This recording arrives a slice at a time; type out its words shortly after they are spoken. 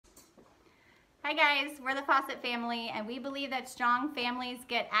Hi guys, we're the Fawcett family and we believe that strong families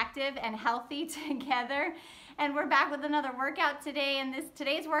get active and healthy together. And we're back with another workout today, and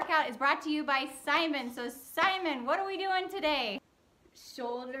today's workout is brought to you by Simon. So Simon, what are we doing today?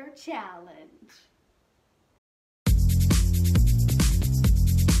 Shoulder challenge.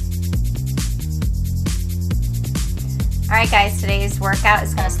 Alright guys, today's workout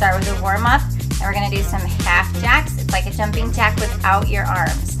is going to start with a warm-up, and we're going to do some half jacks. It's like a jumping jack without your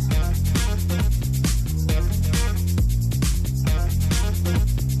arms.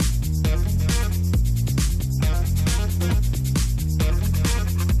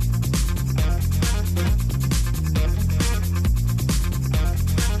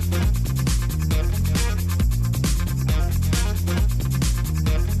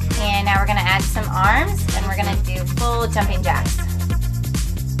 And now we're going to add some arms, and we're going to do full jumping jacks.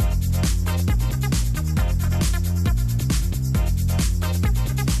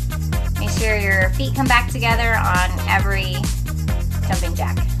 Make sure your feet come back together on every jumping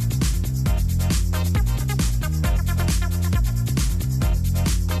jack.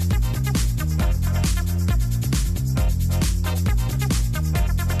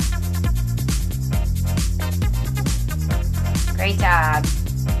 Great job.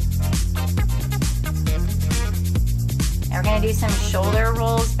 Now we're going to do some shoulder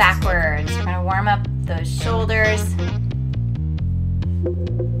rolls backwards. We're going to warm up those shoulders.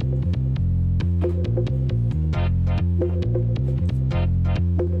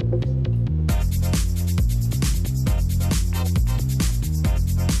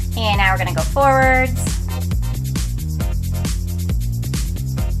 And now we're going to go forwards.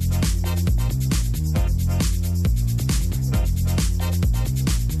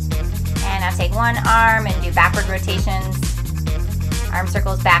 And now take one arm and do backward rotations. Arm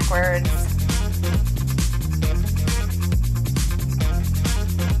circles backwards.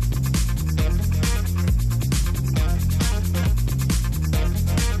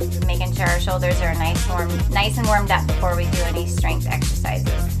 Making sure our shoulders are nice and warmed up before we do any strength exercises.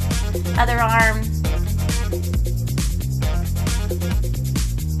 Other arm.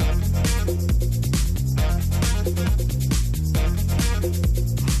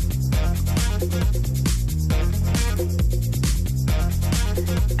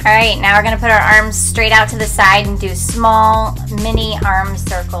 All right, now we're going to put our arms straight out to the side and do small mini arm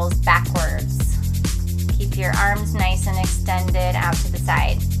circles backwards. Keep your arms nice and extended out to the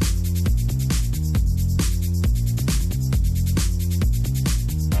side.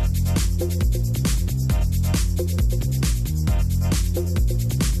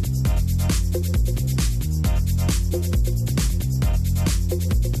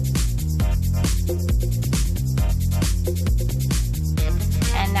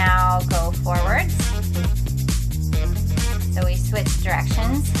 And now go forwards. So we switch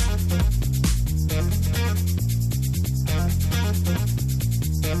directions.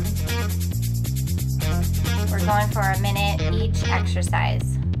 We're going for a minute each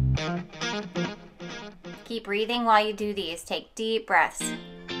exercise. Keep breathing while you do these. Take deep breaths.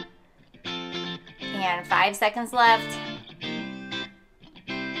 And 5 seconds left.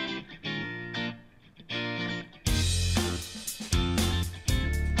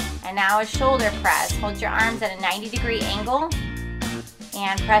 And now a shoulder press. Hold your arms at a 90-degree angle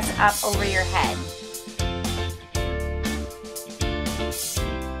and press up over your head.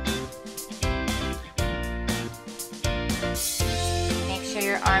 Make sure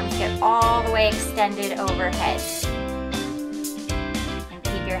your arms get all the way extended overhead. And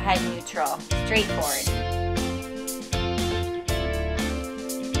keep your head neutral, straight forward.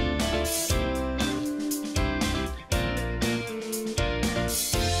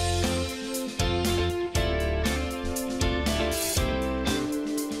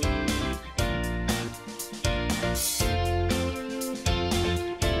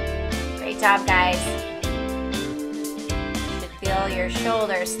 Great job, guys. You should feel your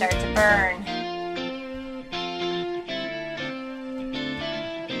shoulders start to burn.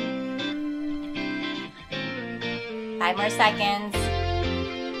 Five more seconds.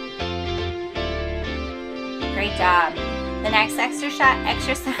 Great job. The next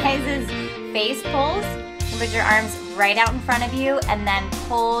exercise is face pulls. You put your arms right out in front of you and then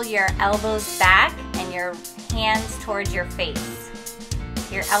pull your elbows back and your hands towards your face.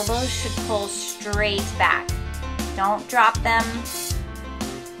 Your elbows should pull straight back. Don't drop them.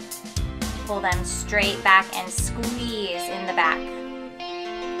 Pull them straight back and squeeze in the back.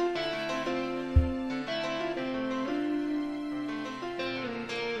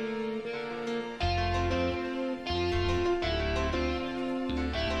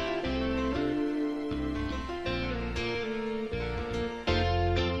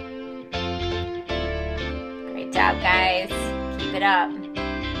 it up.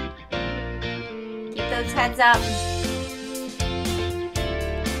 Keep those heads up.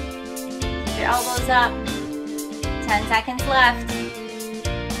 Keep your elbows up. 10 seconds left.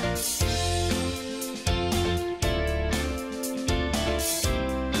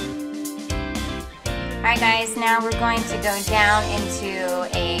 Alright guys, now we're going to go down into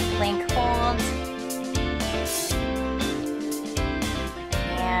a plank hold.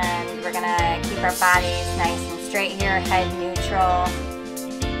 And we're gonna keep our bodies nice and straight here, head neutral,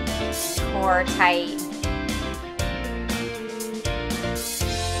 core tight.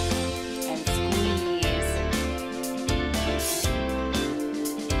 And squeeze.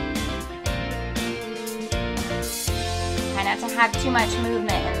 Try not to have too much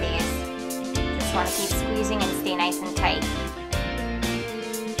movement in these. Just want to keep squeezing and stay nice and tight.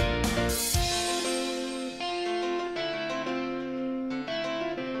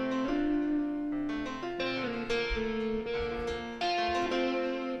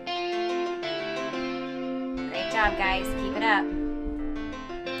 Great job, guys. Keep it up.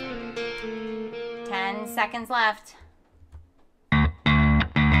 10 seconds left.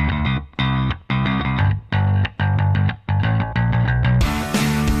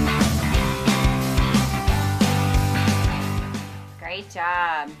 Great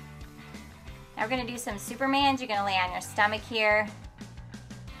job. Now we're going to do some Supermans. You're going to lay on your stomach here.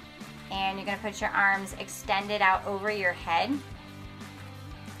 And you're going to put your arms extended out over your head.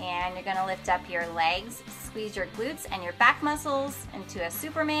 And you're going to lift up your legs, squeeze your glutes and your back muscles into a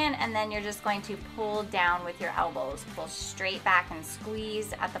Superman, and then you're just going to pull down with your elbows. Pull straight back and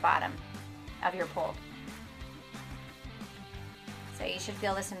squeeze at the bottom of your pull. So you should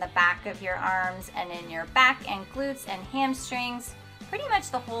feel this in the back of your arms and in your back and glutes and hamstrings, pretty much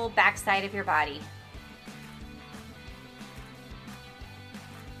the whole back side of your body.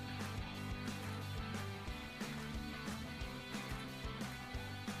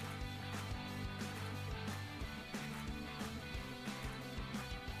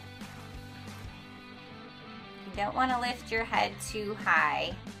 You don't want to lift your head too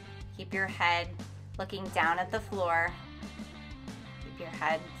high. Keep your head looking down at the floor. Keep your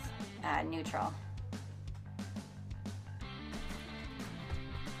head neutral.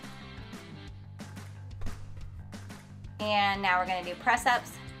 And now we're going to do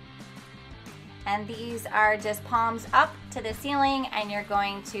press-ups. And these are just palms up to the ceiling, and you're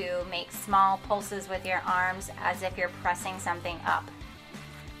going to make small pulses with your arms as if you're pressing something up.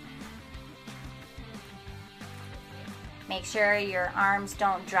 Make sure your arms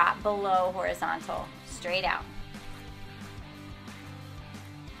don't drop below horizontal, straight out.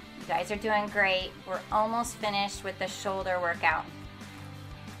 You guys are doing great. We're almost finished with the shoulder workout.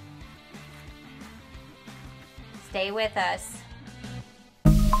 Stay with us.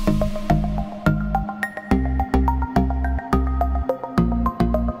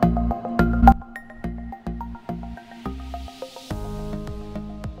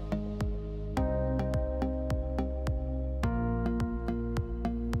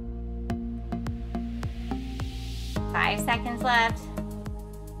 Five seconds left.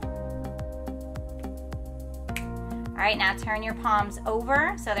 All right, now turn your palms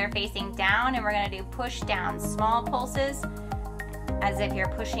over so they're facing down, and we're gonna do push down, small pulses as if you're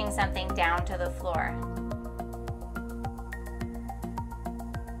pushing something down to the floor.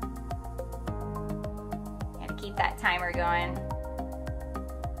 Gotta keep that timer going.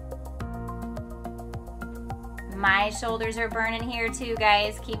 My shoulders are burning here too,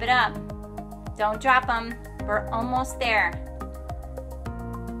 guys. Keep it up. Don't drop them. We're almost there.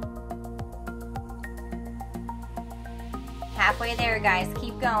 Halfway there, guys.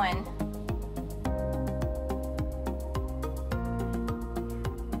 Keep going.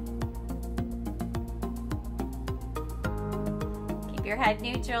 Keep your head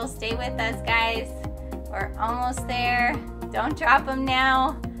neutral. Stay with us, guys. We're almost there. Don't drop them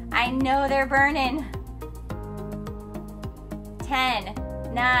now. I know they're burning. 10,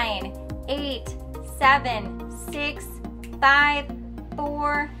 9, 8, 7, 6, 5,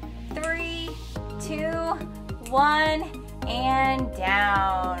 4, 3, 2, 1, and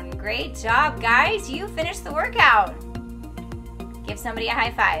down. Great job, guys. You finished the workout. Give somebody a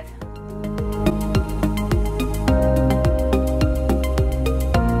high five.